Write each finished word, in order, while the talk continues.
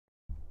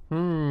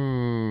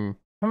Hmm.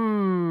 Hmm.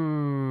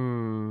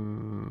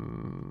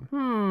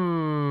 Hmm.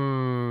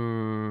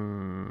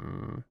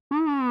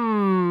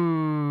 Hmm.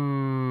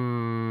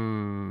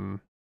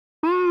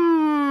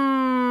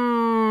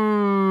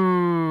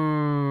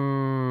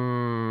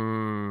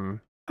 Hmm.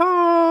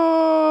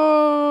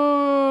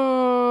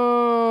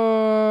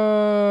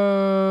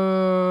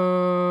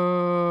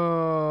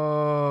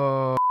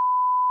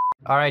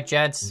 All right,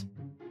 gents.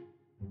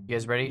 You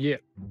guys ready? Yeah.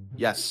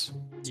 Yes.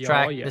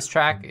 Yeah. This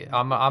track,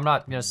 I'm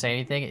not gonna say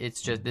anything.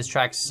 It's just this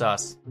track's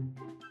sus.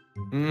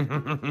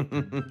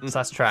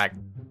 Sus track.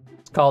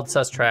 It's called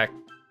sus track.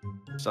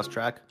 Sus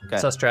track? Okay.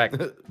 Sus track.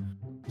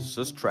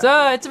 Sus track.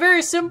 It's a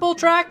very simple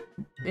track.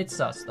 It's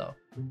sus though.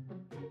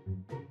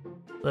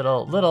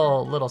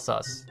 Little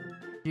sus.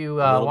 If you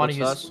want to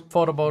use sus?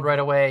 photo mode right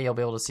away, you'll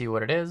be able to see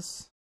what it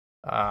is.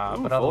 Ooh, But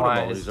photo mode.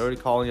 otherwise, He's already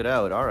calling it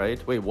out. All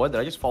right. Wait, what?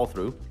 Did I just fall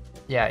through?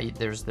 yeah,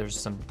 there's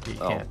some you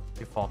can't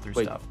fall through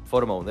Wait, stuff.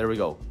 photo mode. There we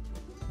go.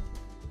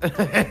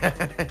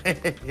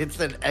 It's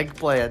an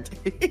eggplant.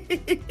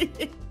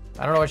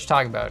 I don't know what you're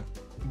talking about.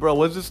 Bro,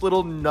 what's this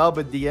little nub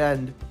at the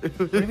end?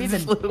 What do you mean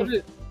this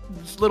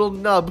little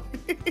nub.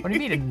 What do you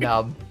mean a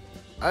nub?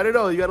 I don't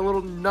know. You got a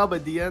little nub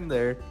at the end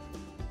there.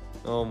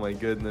 Oh my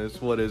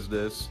goodness. What is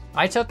this?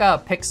 I took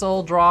a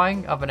pixel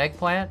drawing of an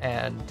eggplant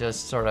and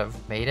just sort of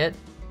made it.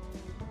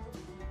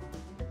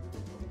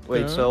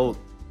 Wait, so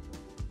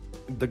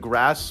the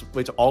grass,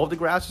 wait, so all of the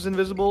grass is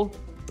invisible?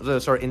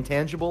 Sorry,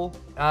 intangible?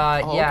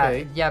 Oh, Yeah,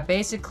 okay. yeah.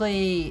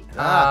 Basically,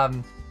 Oh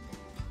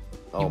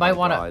you might my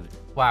want to. God.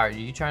 Wow, are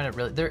you trying to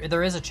really?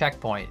 There is a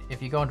checkpoint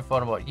if you go into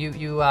photo mode.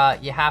 You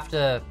have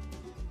to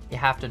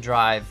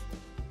drive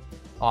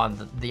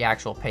on the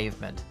actual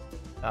pavement.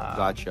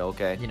 Gotcha,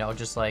 okay. You know,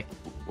 just like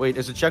Wait,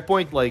 is the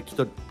checkpoint like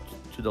to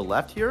the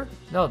left here?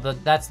 no,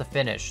 that's the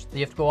finish. You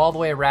have to go all the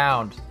way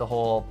around the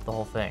whole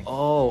thing.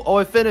 Oh,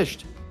 I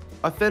finished.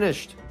 I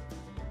finished.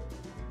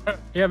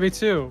 Yeah, me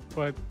too.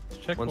 But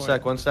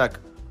checkpoint. One sec.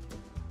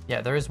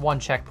 Yeah, there is one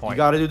You checkpoint.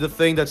 gotta do the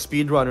thing that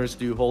speedrunners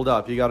do. Hold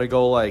up. You gotta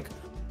go like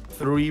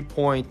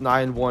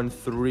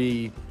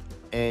 3.913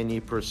 any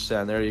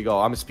percent. There you go.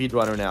 I'm a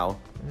speedrunner now.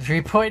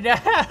 3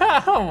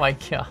 Oh my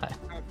god.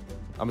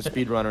 I'm a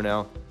speedrunner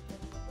now.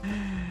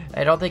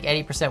 I don't think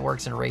 80%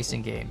 works in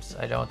racing games.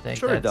 I don't think.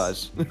 Sure it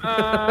that's, does.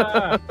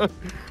 Ah,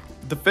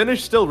 The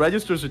finish still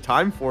registers a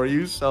time for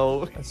you,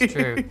 so... That's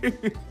true.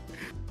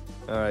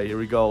 Alright, here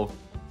we go.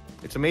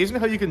 It's amazing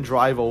how you can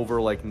drive over,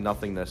 like,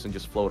 nothingness and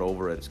just float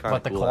over it. It's kind But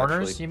of the cool,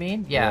 corners, actually. you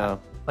mean? Yeah. Yeah.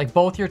 Like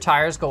both your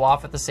tires go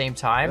off at the same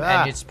time,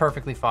 Ah. and it's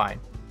perfectly fine.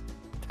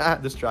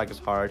 This track is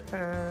hard.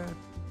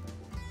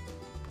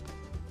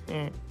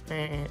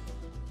 Mm.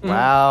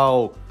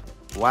 Wow.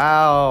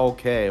 Wow,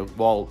 okay.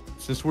 Well,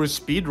 since we're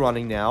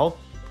speedrunning now...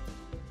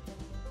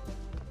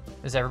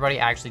 Is everybody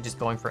actually just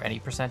going for any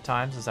percent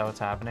times? Is that what's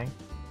happening?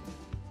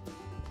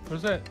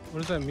 what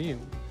does that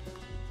mean?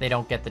 They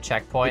don't get the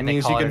checkpoint. It They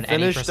means call you it can an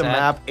any finish the percent.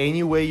 map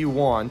any way you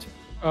want,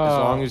 as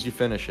long as you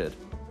finish it.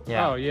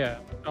 Yeah. Oh yeah.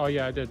 Oh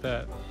yeah, I did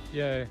that.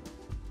 Yay.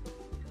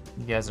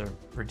 You guys are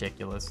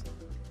ridiculous.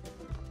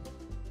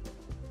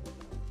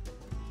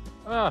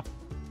 Ah,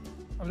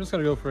 I'm just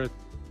gonna go for a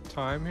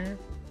time here.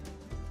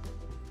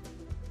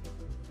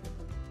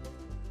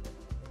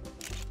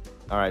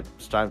 All right,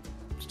 it's time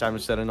to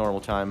set a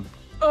normal time.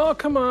 Oh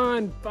come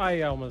on!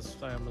 I almost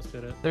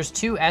did it. There's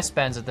two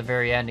S-bends at the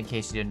very end, in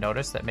case you didn't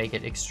notice, that make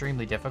it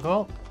extremely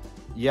difficult.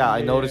 Yeah,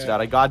 I noticed Yeah.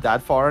 that. I got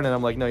that far, and then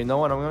I'm like, no, you know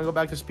what? I'm gonna go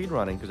back to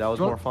speedrunning because that was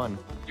You more want- fun.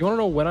 You wanna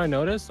know when I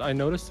noticed? I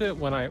noticed it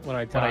when I died. When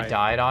I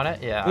died on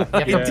it, yeah. You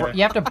have, Yeah.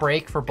 you have to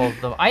break for both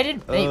of them. I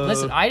didn't. Hey,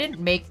 listen, Uh. I didn't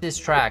make this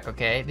track.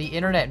 Okay, the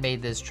internet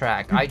made this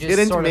track. I just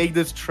Didn't sort make of.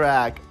 this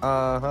track.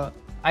 Uh-huh.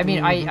 I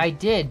mean, I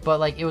did, but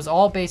like it was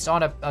all based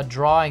on a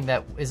drawing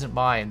that isn't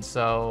mine.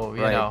 So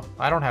you Right. know,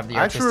 I don't have the.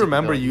 I actually artistic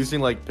remember ability.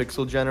 using like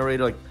pixel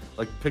generator,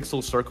 like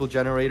pixel circle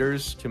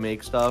generators to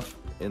make stuff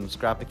in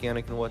Scrap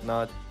Mechanic and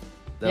whatnot.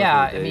 Those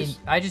Yeah, were the I mean, days.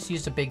 I just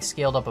used a big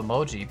scaled up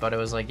emoji, but it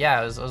was like,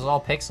 yeah, it was all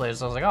pixelated.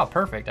 So I was like, oh,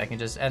 perfect. I can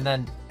just, and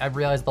then I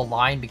realized the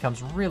line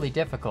becomes really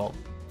difficult.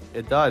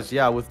 It does,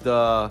 yeah. With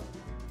the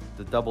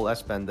double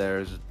S bend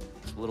there, it's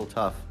a little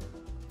tough.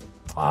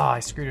 Oh, I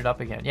screwed it up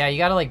again. Yeah, you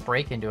gotta like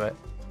break into it.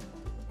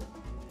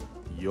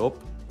 Yup.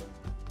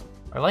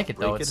 I like it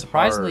though. Break It's it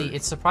surprisingly, hard.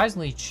 it's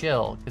surprisingly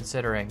chill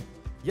considering.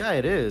 Yeah,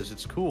 it is.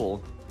 It's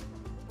cool.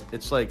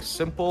 It's like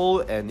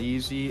simple and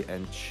easy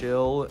and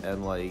chill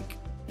and like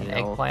you An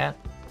know, eggplant.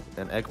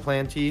 an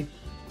eggplanty.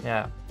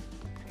 Yeah.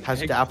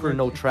 Has Eggplant. Dapper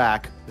no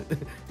track?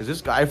 Is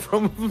this guy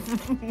from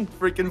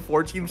freaking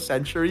 14th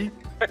century?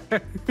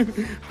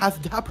 Has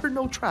Dapper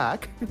no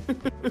track?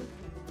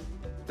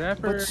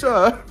 Dapper. But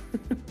sir.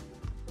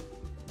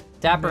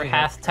 Dapper Man.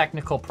 hath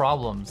technical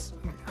problems.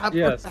 Dapper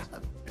Yes. hath-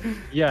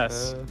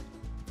 Yes.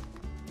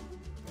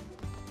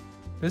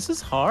 This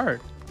is hard.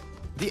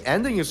 The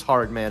ending is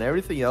hard, man.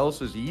 Everything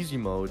else is easy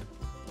mode.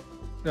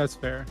 That's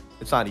fair.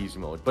 It's not easy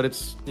mode, but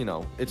it's, you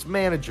know, it's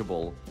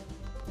manageable.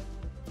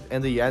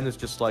 And the end is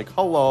just like,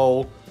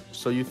 hello,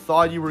 so you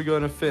thought you were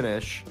going to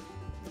finish.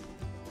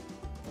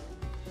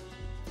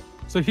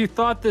 So you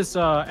thought this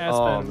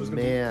S-bend was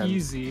gonna man. be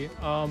easy.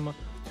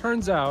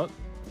 Turns out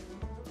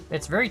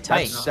It's very That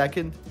tight.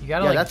 second, You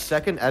gotta, yeah, like- that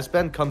second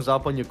S-bend comes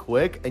up on you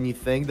quick, and you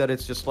think that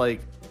it's just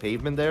like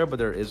pavement there, but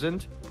there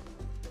isn't.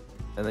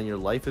 And then your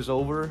life is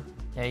over.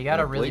 Yeah, you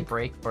gotta in a really blink.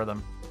 brake for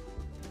them.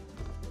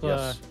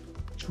 Yes.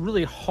 it's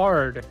really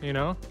hard, you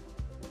know?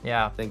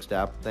 Yeah. Thanks,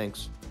 Dap.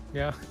 Thanks.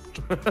 Yeah.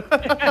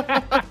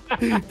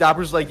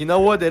 Dapper's like, you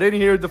know what? They didn't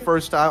hear it the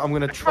first time. I'm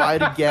gonna try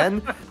it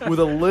again with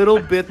a little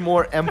bit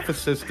more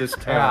emphasis this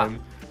time.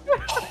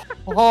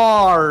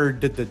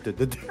 Hard.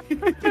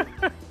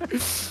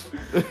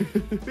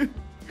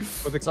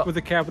 With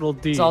a capital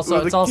D. It's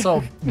also With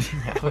a-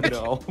 with,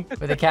 No.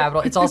 with a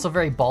capital. It's also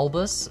very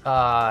bulbous,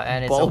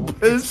 and it's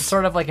Bulbous? it's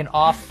sort of like an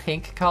off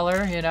pink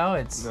color. You know,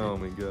 it's Oh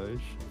my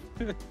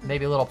gosh.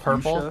 maybe a little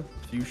purple.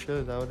 Fuchsia,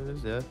 is that what it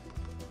is? Yeah.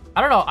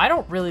 I don't know. I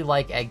don't really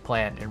like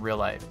eggplant in real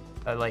life.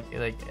 I like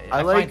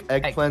I like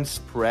find eggplant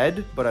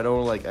spread, but I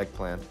don't like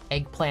eggplant.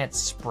 eggplant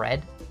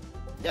spread.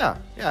 Yeah,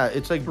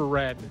 it's like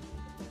bread.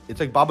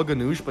 baba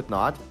ganoush, but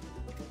not.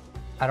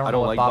 I don't I know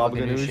don't what like baba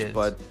baba ganoush ganoush, is.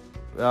 but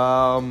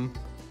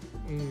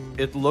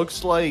it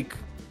looks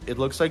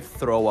like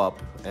throw up,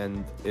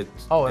 and it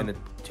Oh, and it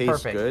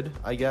tastes perfect. good,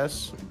 I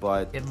guess.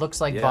 But It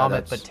looks like yeah,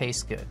 vomit, that's- but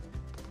tastes good.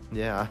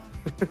 yeah.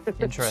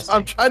 Interesting.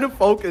 I'm trying to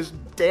focus.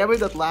 Damn it,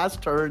 that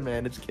last turn,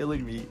 man, it's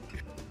killing me.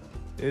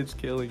 It's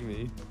killing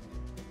me.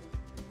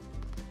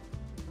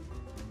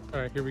 All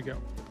right, here we go.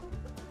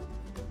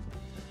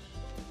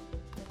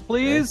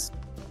 Please.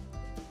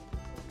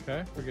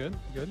 Okay, we're good.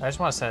 Good. I just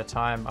want to set a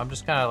time. I'm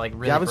just kind of like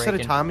really. You haven't set a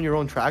breaking- time on your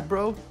own track,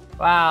 bro?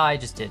 Wow, I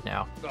just did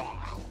now.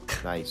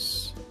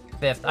 Nice.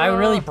 Fifth. I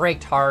really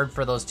braked hard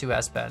for those two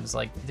S-bends.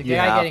 Like the You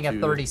guy have getting a to.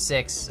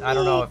 36. I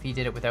don't know if he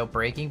did it without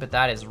braking, but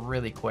that is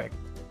really quick.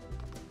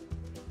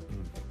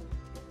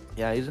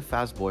 Yeah, he's a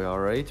fast boy, all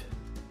right.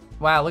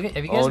 Wow, look at.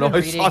 Have you guys Oh no,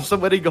 been I reading? saw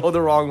somebody go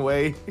the wrong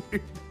way.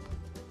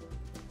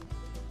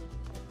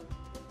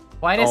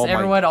 Why does Oh my-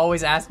 everyone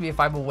always ask me if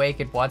I'm awake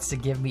and wants to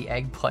give me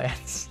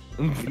eggplants?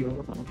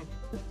 You'll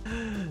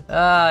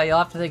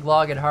have to think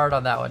long and hard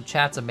on that one.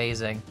 Chat's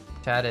amazing.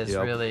 Chat is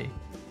Yep. really.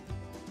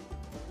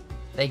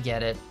 They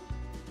get it.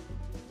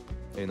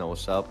 Hey, know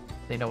what's up?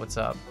 They know what's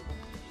up.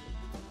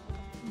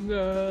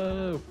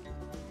 No.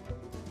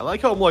 I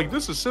like how I'm like,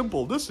 this is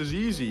simple, this is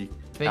easy.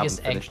 Biggest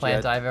Haven't finished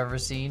eggplant yet. I've ever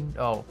seen.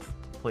 Oh,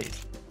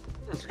 please.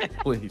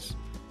 Please.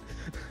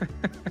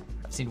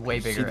 I've seen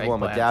way See bigger the one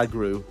my eggplants. dad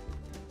grew.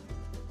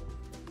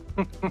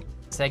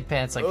 This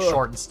eggplant's like Ugh.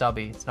 short and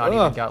stubby. It's not even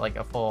Ugh. got like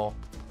a full.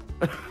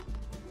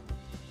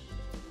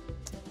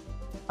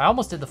 I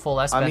almost did the full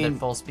S-bend mean- at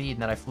full speed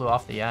and then I flew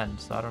off the end,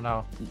 so I don't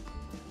know.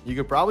 You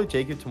could probably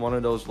take it to one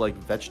of those like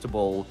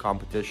vegetable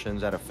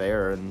competitions at a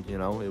fair, and you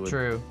know it would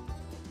True.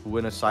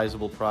 win a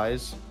sizable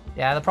prize.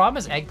 Yeah, the problem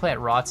is eggplant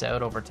rots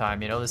out over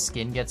time. You know, the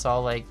skin gets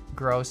all like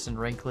gross and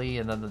wrinkly,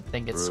 and then the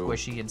thing gets True.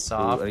 squishy and Ooh,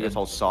 soft. and it gets and-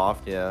 all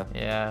soft. Yeah,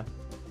 Yeah.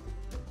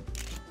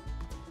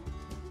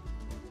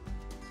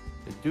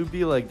 it do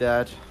be like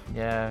that.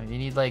 Yeah, you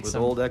need like With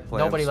some. old eggplants.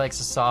 Nobody likes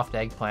a soft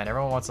eggplant.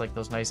 Everyone wants like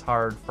those nice,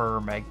 hard,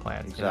 firm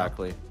eggplants. you know?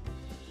 Exactly.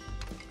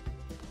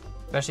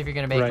 Especially if you're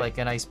gonna make Right. like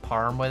a nice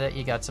parm with it.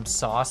 You got some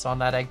sauce on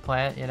that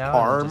eggplant, you know. and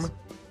Parm. just-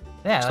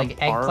 yeah, Some like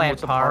parm? eggplant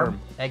What's a parm. parm?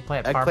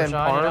 Eggplant Eggplant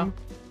parmesan. You know? parm.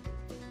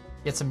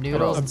 Get some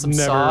noodles and I've some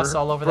never- sauce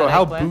all over Bro, that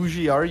how eggplant.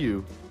 bougie are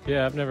you?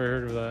 Yeah, I've never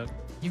heard of that.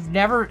 You've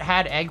never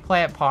had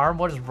eggplant parm?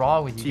 What is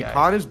wrong with you See, guys?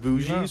 Khan is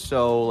bougie, Yeah.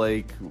 so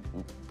like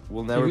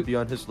we'll never You- be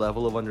on his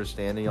level of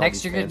understanding. all Next,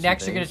 these you're gonna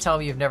fancy tell things.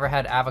 me you've never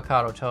had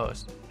avocado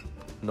toast.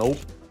 Nope.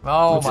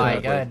 Oh What's my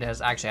that?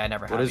 goodness! Actually, I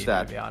never What have is either,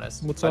 that? to be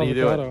honest. What's How do you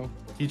do it? avocado?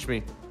 Teach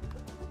me.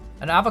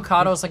 An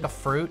avocado is like a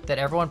fruit that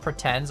everyone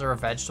pretends are a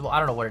vegetable. I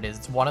don't know what it is.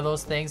 It's one of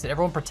those things that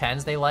everyone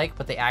pretends they like,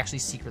 but they actually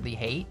secretly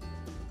hate.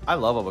 I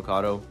love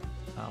avocado.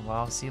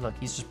 Well, see, look,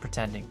 he's just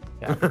pretending.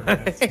 Yeah.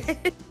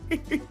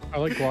 I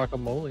like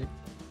guacamole.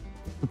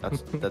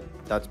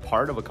 That's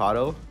part of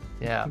avocado.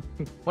 Yeah.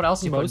 What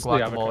else do you put in Mostly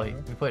guacamole?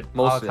 avocado. You put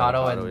Mostly avocado,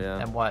 avocado, and, yeah.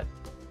 and what?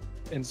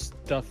 And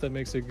stuff that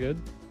makes it good.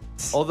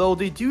 Although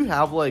they do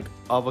have like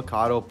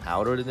avocado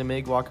powder that they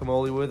make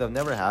guacamole with. I've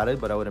never had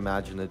it, but I would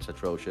imagine it's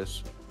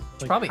atrocious.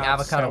 It's probably hot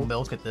avocado salt.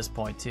 milk at this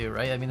point too,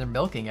 right? I mean, they're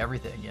milking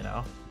everything, you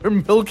know. They're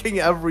milking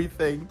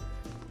everything,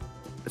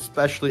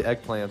 especially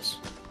eggplants.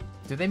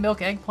 Do they milk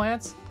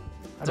eggplants?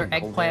 I Is there don't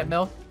know, eggplant man.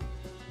 milk?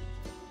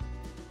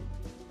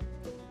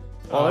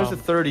 Oh, there's a Um,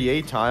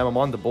 38 time. I'm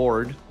on the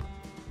board.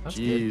 That's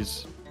good.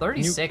 Jeez.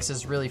 36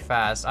 is really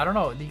fast. I don't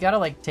know. You gotta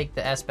like take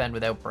the S bend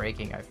without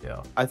braking, I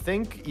feel. I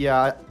think,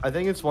 yeah, I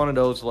think it's one of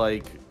those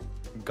like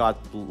got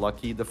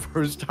lucky the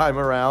first time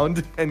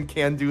around and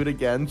can do it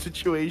again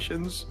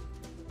situations.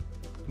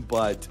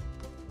 But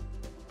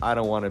I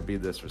don't want to be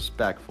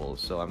disrespectful,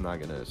 so I'm not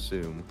gonna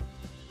assume.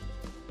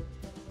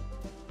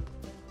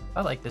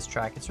 I like this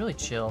track. It's really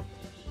chill.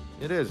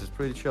 It is. It's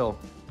pretty chill.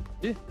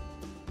 Yeah.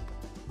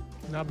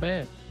 Not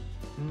bad.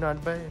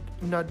 Not bad.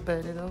 Not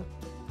bad at all.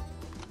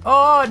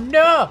 Oh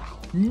no!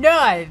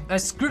 No! I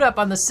screwed up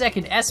on the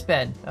second S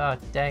bend. Oh,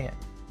 dang it.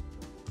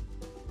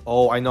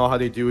 Oh, I know how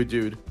they do it,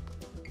 dude.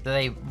 Do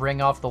they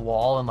ring off the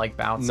wall and like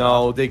bounce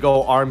No, off? they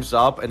go arms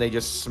up and they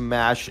just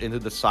smash into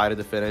the side of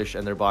the finish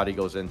and their body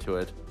goes into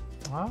it.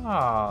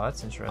 Oh,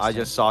 that's interesting. I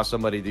just saw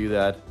somebody do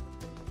that.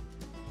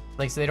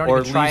 Like, so they don't Or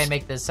even at try least- and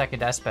make the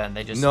second S-bend.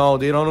 They just... No,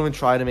 they don't even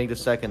try to make the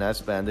second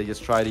S-bend. They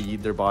just try to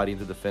yeet their body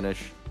into the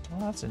finish. Oh,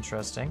 that's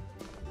interesting.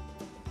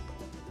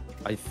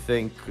 I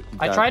think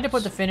I tried to put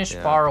the that's- finish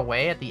yeah. far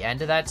away at the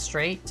end of that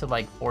straight to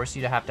like force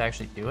you to have to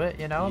actually do it,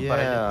 you know? But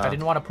I Yeah.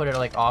 didn't want to put it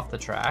like off the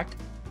track.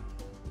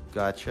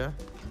 Gotcha.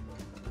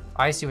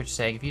 I see what you're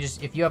saying.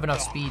 If you have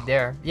enough speed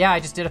there. Yeah, I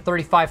just did a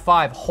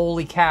 35.5.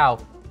 Holy cow.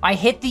 I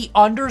hit the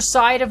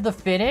underside of the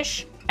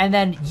finish and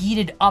then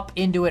yeeted up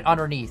into it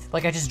underneath.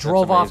 Like I just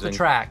drove off the amazing.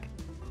 track.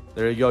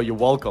 There you go. You're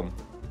welcome.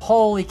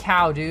 Holy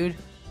cow, dude.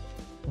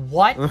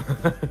 What?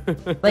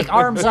 Like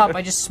arms up,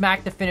 I just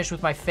smacked the finish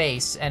with my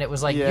face and it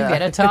was like, Yeah. you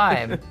get a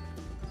time.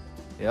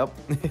 Yep.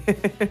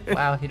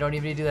 Wow, you don't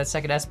even need to do that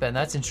second S-bend.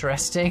 That's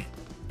interesting.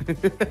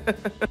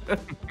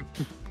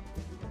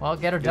 Well,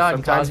 get her done,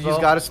 Sometimes you Cosmo.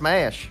 just gotta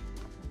smash.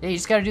 Yeah, you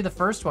just gotta do the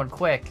first one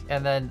quick,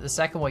 and then the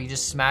second one, you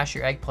just smash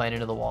your eggplant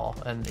into the wall,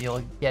 and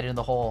you'll get in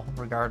the hole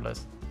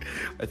regardless.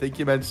 I think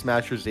you meant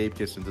smash your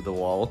Zeepkist into the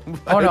wall.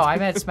 Oh no, I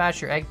meant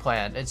smash your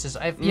eggplant. It's just,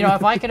 you know,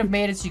 if I could have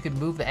made it so you could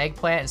move the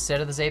eggplant instead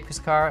of the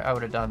Zeepkist car, I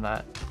would have done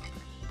that.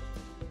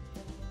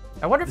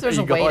 I wonder if there's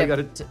a There you go, way I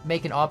gotta- to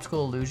make an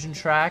obstacle illusion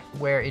track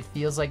where it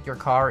feels like your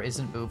car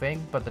isn't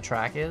moving, but the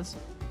track is.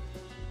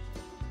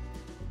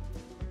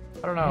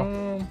 I don't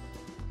know.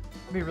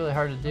 It'd be really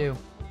hard to do.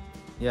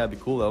 Yeah, it'd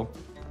be cool though.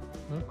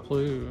 No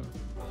clue.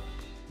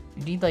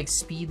 You need like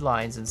speed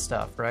lines and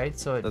stuff, right?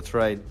 So it That's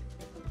right.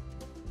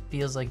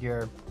 feels like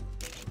you're...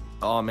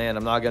 Oh man,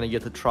 I'm not gonna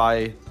get to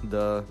try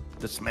the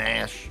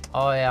smash.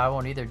 Oh yeah, I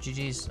won't either.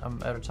 GG's,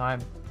 I'm out of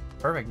time.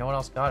 Perfect, no one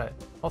else got it.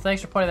 Well,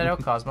 thanks for pointing that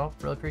out, Cosmo.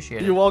 Really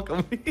appreciate it. You're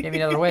welcome. Gave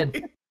me another win.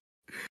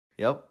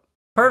 Yep.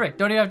 Perfect,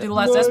 don't even have to do the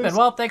last Nice. S-bend.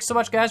 Well, thanks so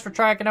much, guys, for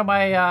tracking out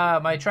my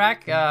my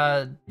track.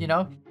 You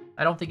know,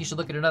 I don't think you should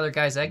look at another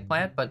guy's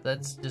eggplant, but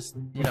that's just,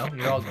 you know,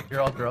 you're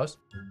all gross.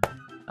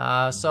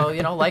 So,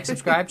 you know, like,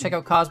 subscribe, check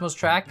out Cosmo's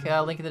track,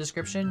 link in the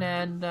description,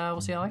 and we'll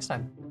see you all next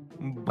time.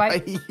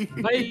 Bye.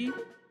 Bye.